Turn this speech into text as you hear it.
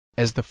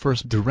As the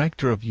first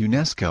director of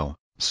UNESCO,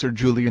 Sir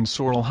Julian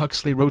Sorell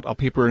Huxley wrote a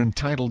paper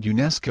entitled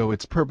UNESCO,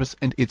 Its Purpose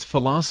and Its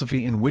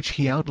Philosophy, in which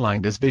he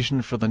outlined his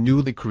vision for the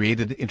newly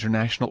created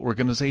international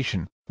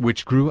organization,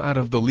 which grew out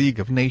of the League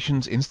of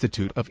Nations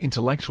Institute of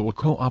Intellectual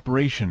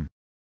Cooperation.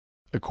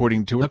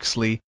 According to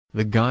Huxley,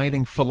 the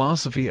guiding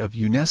philosophy of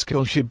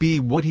UNESCO should be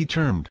what he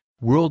termed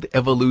World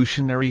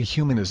Evolutionary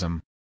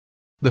Humanism.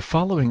 The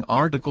following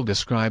article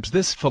describes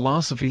this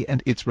philosophy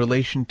and its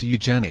relation to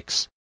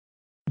eugenics.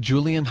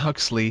 Julian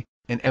Huxley,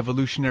 an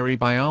evolutionary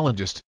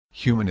biologist,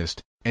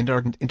 humanist, and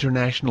ardent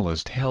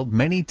internationalist, held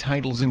many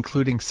titles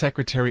including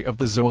Secretary of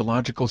the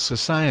Zoological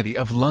Society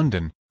of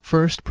London,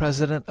 First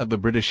President of the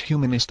British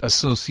Humanist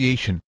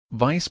Association,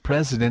 Vice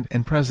President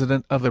and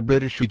President of the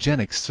British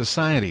Eugenics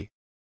Society.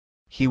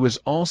 He was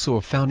also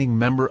a founding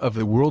member of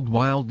the World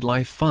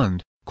Wildlife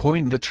Fund,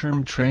 coined the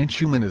term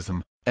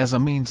transhumanism as a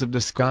means of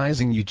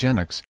disguising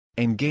eugenics,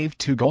 and gave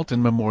 2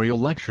 Galton Memorial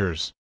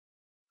Lectures.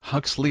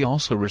 Huxley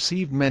also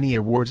received many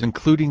awards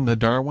including the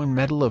Darwin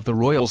Medal of the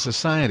Royal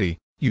Society,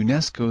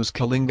 UNESCO's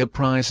Kalinga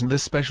Prize and the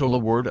Special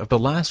Award of the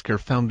Lasker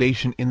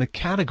Foundation in the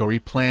category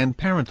Planned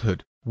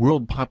Parenthood,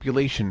 World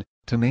Population,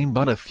 to name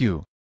but a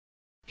few.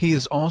 He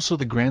is also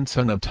the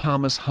grandson of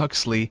Thomas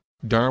Huxley,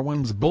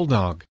 Darwin's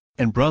Bulldog,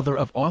 and brother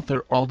of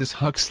author Aldous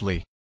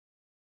Huxley.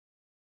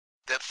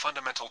 The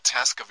fundamental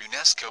task of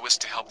UNESCO is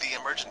to help the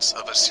emergence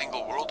of a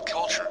single world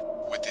culture,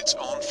 with its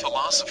own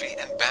philosophy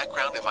and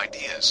background of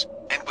ideas,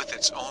 and with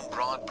its own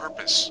broad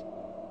purpose.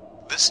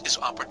 This is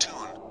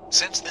opportune,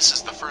 since this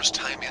is the first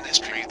time in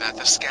history that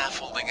the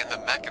scaffolding and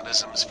the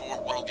mechanisms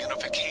for world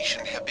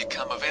unification have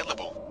become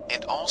available,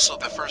 and also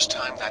the first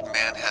time that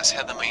man has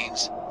had the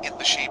means, in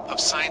the shape of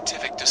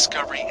scientific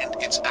discovery and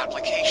its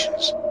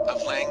applications,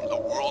 of laying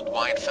a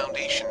worldwide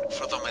foundation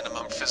for the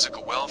minimum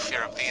physical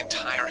welfare of the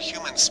entire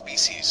human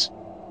species.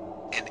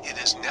 And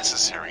it is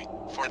necessary,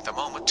 for at the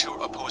moment 2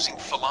 opposing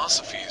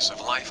philosophies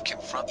of life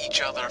confront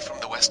each other from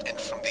the west and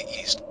from the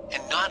east,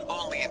 and not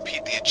only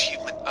impede the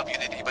achievement of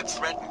unity but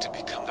threaten to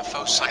become the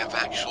foci of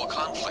actual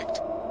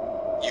conflict.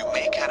 You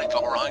may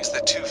categorize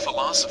the 2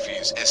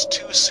 philosophies as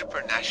 2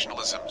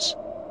 supranationalisms,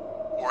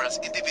 or as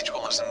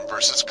individualism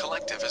versus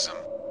collectivism,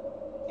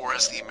 or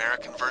as the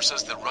American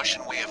versus the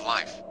Russian way of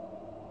life,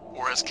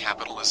 or as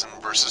capitalism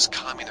versus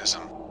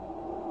communism,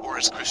 or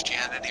as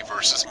Christianity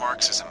versus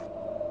Marxism,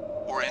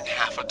 or in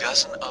half a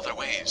dozen other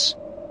ways.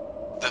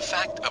 The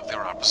fact of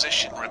their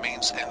opposition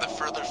remains, and the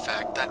further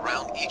fact that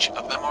round each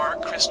of them are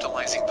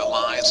crystallizing the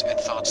lives and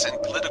thoughts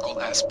and political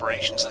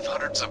aspirations of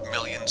hundreds of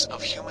millions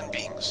of human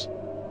beings.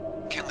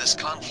 Can this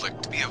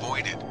conflict be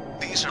avoided,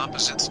 these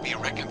opposites be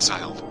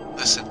reconciled,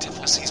 the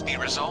antitheses be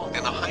resolved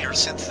in a higher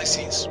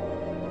synthesis?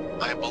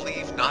 I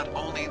believe not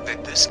only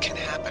that this can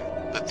happen,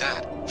 but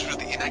that, through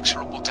the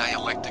inexorable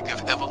dialectic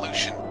of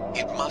evolution,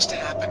 it must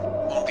happen,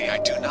 only I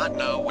do not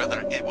know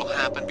whether it will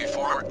happen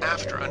before or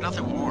after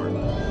another war.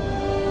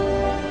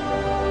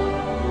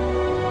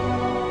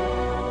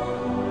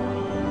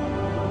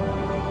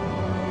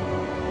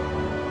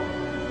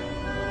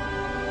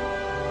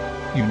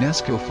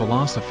 UNESCO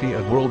Philosophy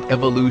of World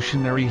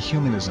Evolutionary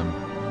Humanism.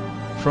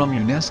 From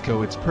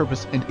UNESCO, Its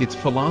Purpose and Its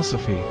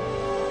Philosophy.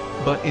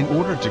 But in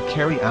order to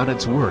carry out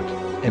its work,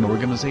 an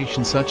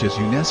organization such as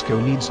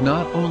UNESCO needs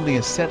not only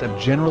a set of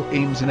general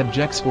aims and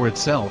objects for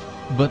itself,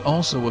 but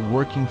also a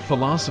working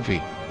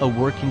philosophy, a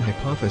working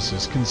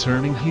hypothesis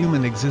concerning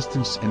human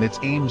existence and its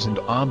aims and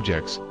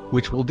objects,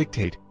 which will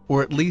dictate,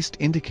 or at least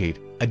indicate,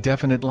 a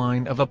definite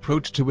line of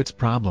approach to its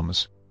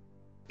problems.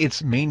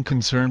 Its main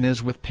concern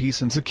is with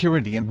peace and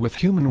security and with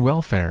human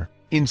welfare,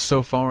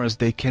 insofar as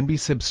they can be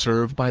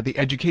subserved by the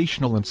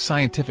educational and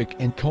scientific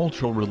and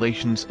cultural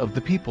relations of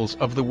the peoples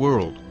of the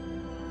world.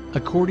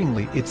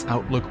 Accordingly, its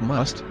outlook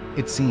must,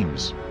 it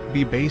seems,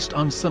 be based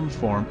on some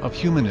form of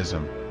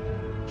humanism.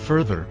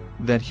 Further,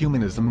 that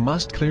humanism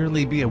must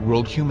clearly be a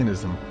world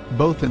humanism,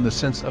 both in the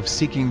sense of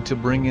seeking to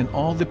bring in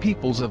all the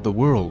peoples of the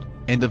world,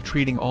 and of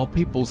treating all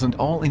peoples and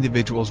all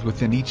individuals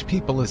within each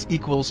people as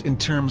equals in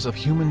terms of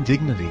human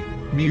dignity,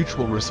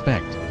 mutual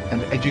respect,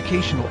 and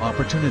educational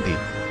opportunity.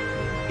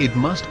 It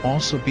must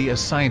also be a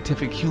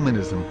scientific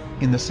humanism,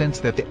 in the sense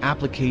that the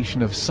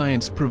application of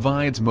science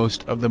provides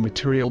most of the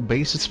material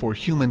basis for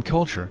human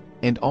culture,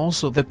 and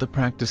also that the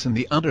practice and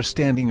the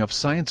understanding of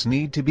science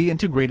need to be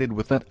integrated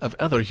with that of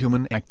other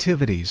human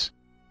activities.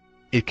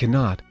 It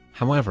cannot,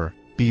 however,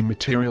 be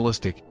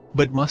materialistic,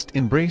 but must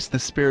embrace the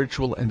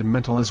spiritual and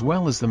mental as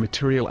well as the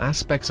material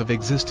aspects of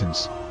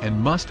existence, and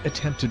must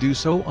attempt to do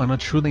so on a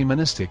truly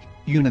monistic,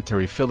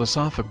 unitary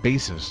philosophic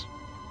basis.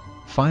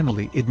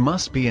 Finally, it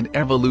must be an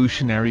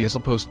evolutionary as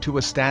opposed to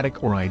a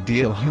static or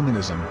ideal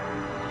humanism.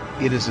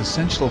 It is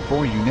essential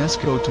for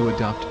UNESCO to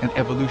adopt an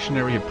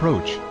evolutionary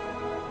approach.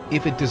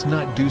 If it does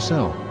not do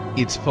so,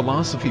 its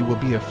philosophy will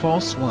be a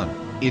false one,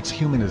 its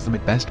humanism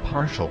at best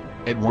partial,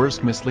 at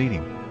worst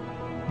misleading.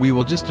 We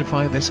will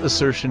justify this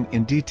assertion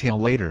in detail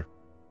later.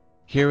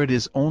 Here it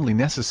is only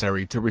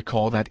necessary to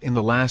recall that in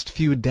the last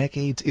few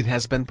decades it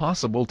has been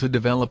possible to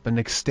develop an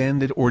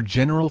extended or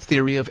general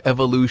theory of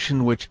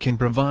evolution which can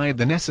provide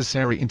the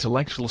necessary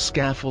intellectual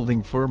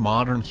scaffolding for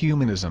modern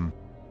humanism.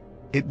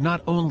 It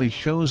not only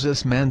shows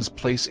us man's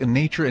place in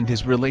nature and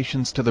his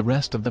relations to the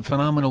rest of the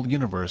phenomenal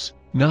universe,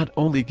 not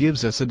only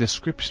gives us a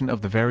description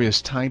of the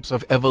various types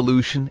of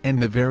evolution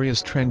and the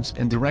various trends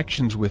and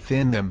directions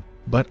within them,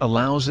 but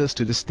allows us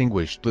to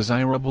distinguish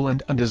desirable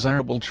and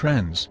undesirable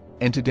trends,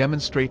 and to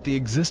demonstrate the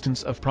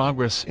existence of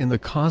progress in the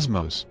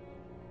cosmos.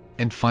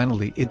 And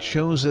finally it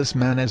shows us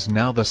man as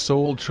now the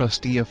sole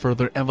trustee of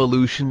further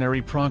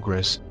evolutionary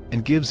progress,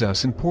 and gives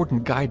us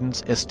important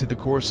guidance as to the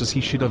courses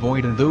he should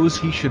avoid and those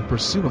he should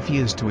pursue if he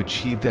is to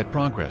achieve that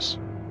progress.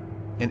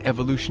 An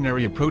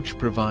evolutionary approach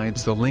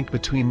provides the link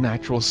between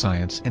natural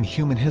science and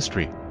human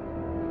history.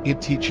 It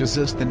teaches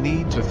us the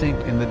need to think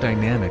in the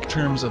dynamic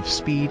terms of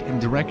speed and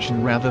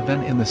direction rather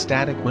than in the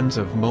static ones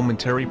of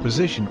momentary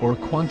position or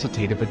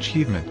quantitative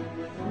achievement.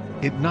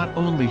 It not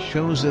only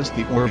shows us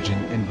the origin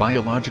and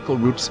biological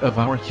roots of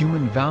our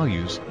human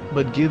values,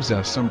 but gives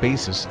us some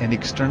basis and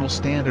external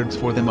standards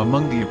for them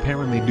among the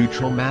apparently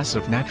neutral mass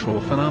of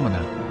natural phenomena.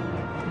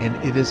 And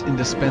it is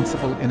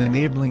indispensable in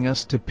enabling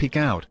us to pick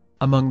out,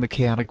 among the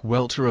chaotic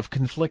welter of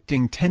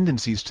conflicting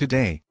tendencies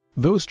today,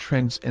 those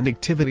trends and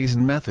activities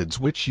and methods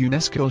which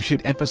UNESCO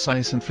should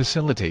emphasize and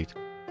facilitate.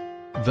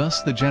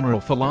 Thus the general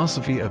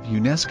philosophy of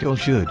UNESCO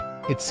should,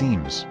 it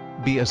seems,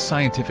 be a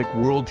scientific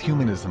world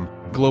humanism,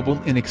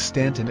 global in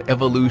extent and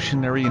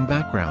evolutionary in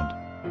background.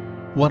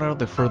 What are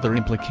the further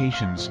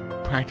implications,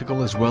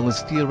 practical as well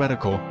as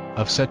theoretical,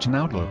 of such an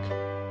outlook?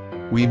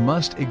 We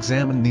must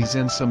examine these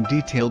in some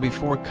detail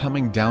before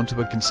coming down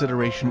to a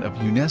consideration of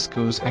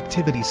UNESCO's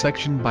activity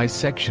section by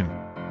section.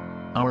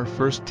 Our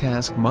first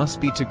task must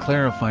be to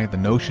clarify the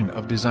notion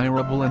of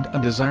desirable and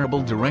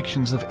undesirable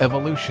directions of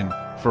evolution,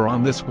 for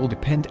on this will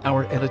depend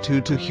our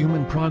attitude to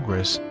human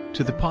progress,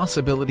 to the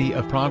possibility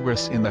of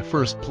progress in the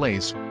first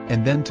place,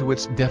 and then to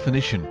its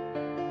definition.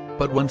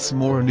 But once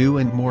more a new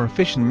and more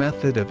efficient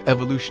method of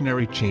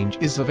evolutionary change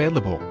is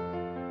available.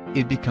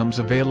 It becomes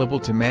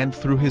available to man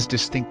through his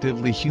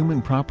distinctively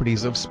human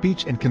properties of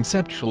speech and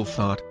conceptual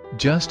thought,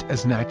 just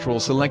as natural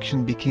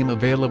selection became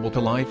available to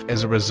life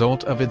as a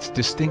result of its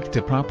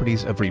distinctive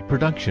properties of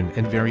reproduction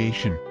and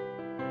variation.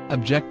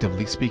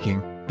 Objectively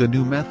speaking, the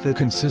new method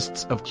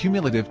consists of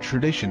cumulative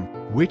tradition,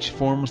 which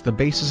forms the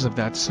basis of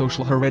that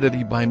social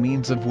heredity by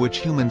means of which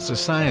human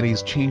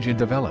societies change and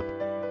develop.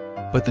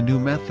 But the new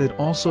method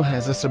also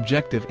has a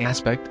subjective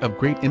aspect of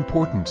great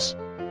importance.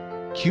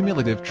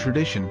 Cumulative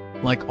tradition,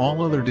 like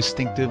all other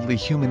distinctively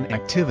human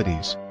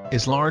activities,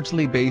 is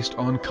largely based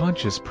on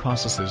conscious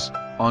processes,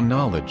 on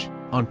knowledge,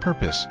 on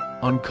purpose,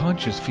 on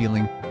conscious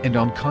feeling, and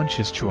on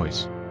conscious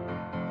choice.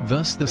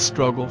 Thus the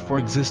struggle for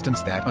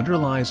existence that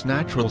underlies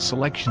natural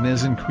selection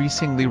is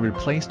increasingly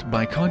replaced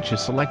by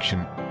conscious selection,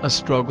 a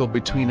struggle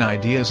between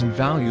ideas and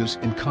values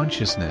in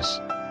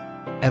consciousness.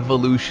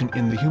 Evolution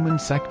in the human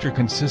sector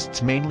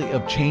consists mainly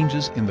of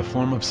changes in the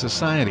form of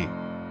society,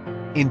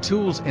 in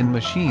tools and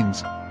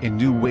machines, in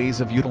new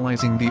ways of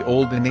utilizing the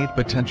old innate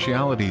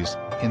potentialities,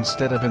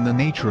 instead of in the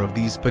nature of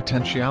these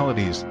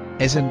potentialities,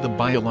 as in the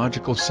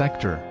biological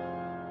sector.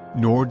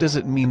 Nor does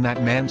it mean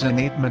that man's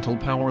innate mental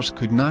powers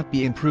could not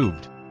be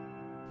improved.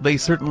 They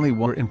certainly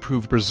were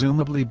improved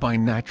presumably by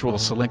natural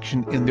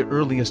selection in the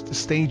earliest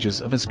stages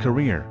of his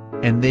career,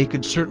 and they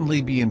could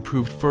certainly be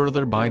improved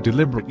further by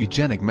deliberate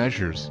eugenic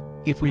measures,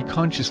 if we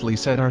consciously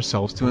set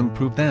ourselves to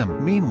improve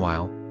them.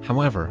 Meanwhile,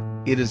 however,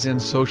 it is in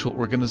social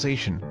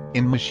organization,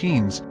 in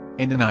machines,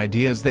 and in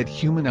ideas that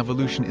human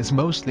evolution is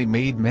mostly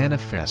made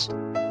manifest.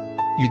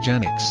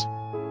 Eugenics.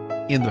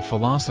 In the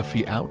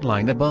philosophy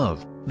outlined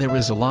above, there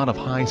is a lot of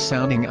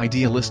high-sounding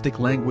idealistic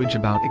language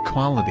about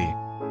equality.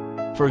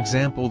 For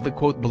example, the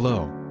quote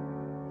below.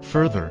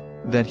 Further,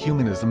 that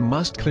humanism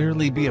must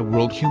clearly be a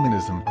world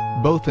humanism,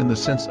 both in the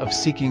sense of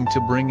seeking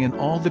to bring in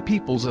all the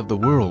peoples of the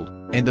world,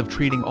 and of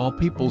treating all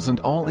peoples and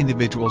all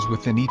individuals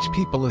within each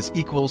people as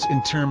equals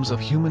in terms of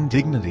human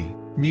dignity,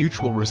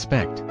 mutual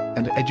respect,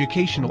 and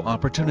educational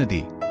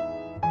opportunity.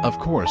 Of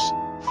course,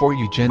 for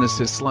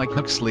eugenicists like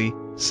Huxley,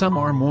 some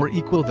are more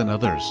equal than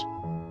others.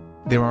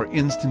 There are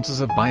instances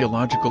of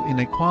biological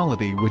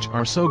inequality which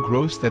are so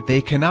gross that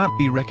they cannot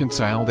be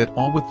reconciled at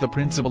all with the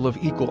principle of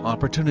equal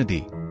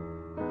opportunity.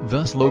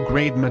 Thus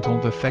low-grade mental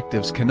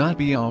defectives cannot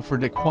be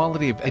offered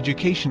equality of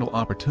educational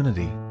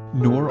opportunity,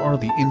 nor are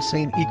the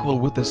insane equal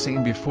with the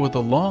sane before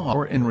the law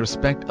or in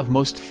respect of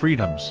most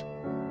freedoms.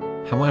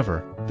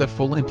 However, the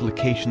full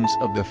implications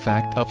of the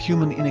fact of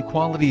human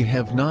inequality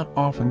have not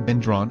often been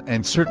drawn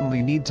and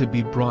certainly need to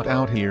be brought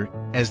out here,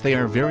 as they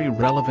are very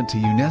relevant to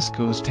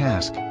UNESCO's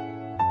task.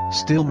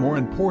 Still more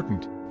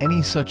important,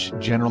 any such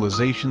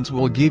generalizations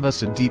will give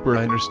us a deeper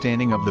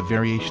understanding of the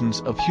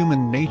variations of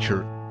human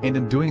nature, and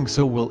in doing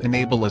so will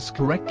enable us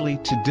correctly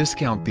to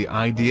discount the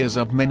ideas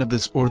of men of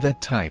this or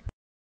that type.